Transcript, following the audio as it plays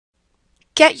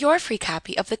Get your free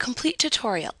copy of the complete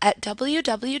tutorial at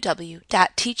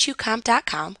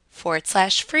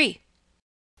www.teachucomp.com/free.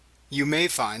 You may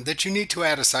find that you need to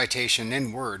add a citation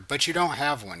in Word, but you don't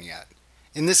have one yet.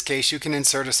 In this case, you can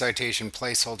insert a citation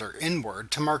placeholder in Word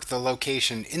to mark the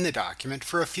location in the document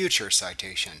for a future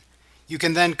citation. You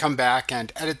can then come back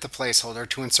and edit the placeholder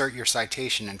to insert your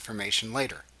citation information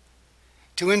later.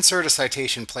 To insert a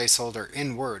citation placeholder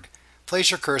in Word, place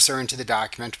your cursor into the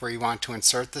document where you want to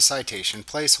insert the citation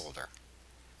placeholder.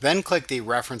 Then click the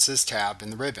References tab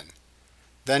in the ribbon.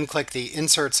 Then click the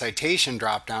Insert Citation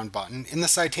drop-down button in the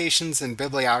Citations and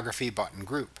Bibliography button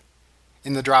group.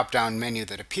 In the drop-down menu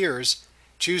that appears,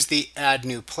 choose the Add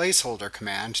New Placeholder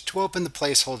command to open the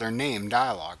Placeholder Name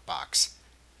dialog box.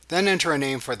 Then enter a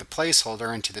name for the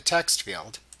placeholder into the text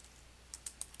field,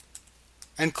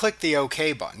 and click the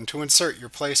OK button to insert your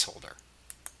placeholder.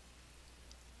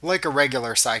 Like a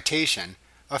regular citation,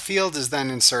 a field is then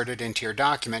inserted into your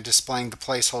document displaying the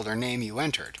placeholder name you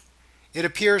entered. It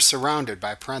appears surrounded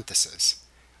by parentheses.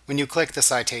 When you click the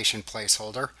citation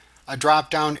placeholder, a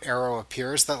drop-down arrow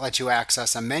appears that lets you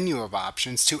access a menu of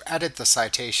options to edit the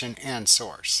citation and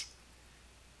source.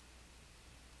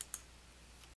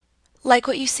 Like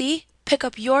what you see? Pick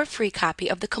up your free copy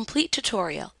of the complete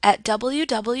tutorial at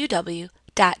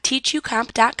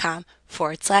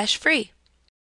www.teachucomp.com/free.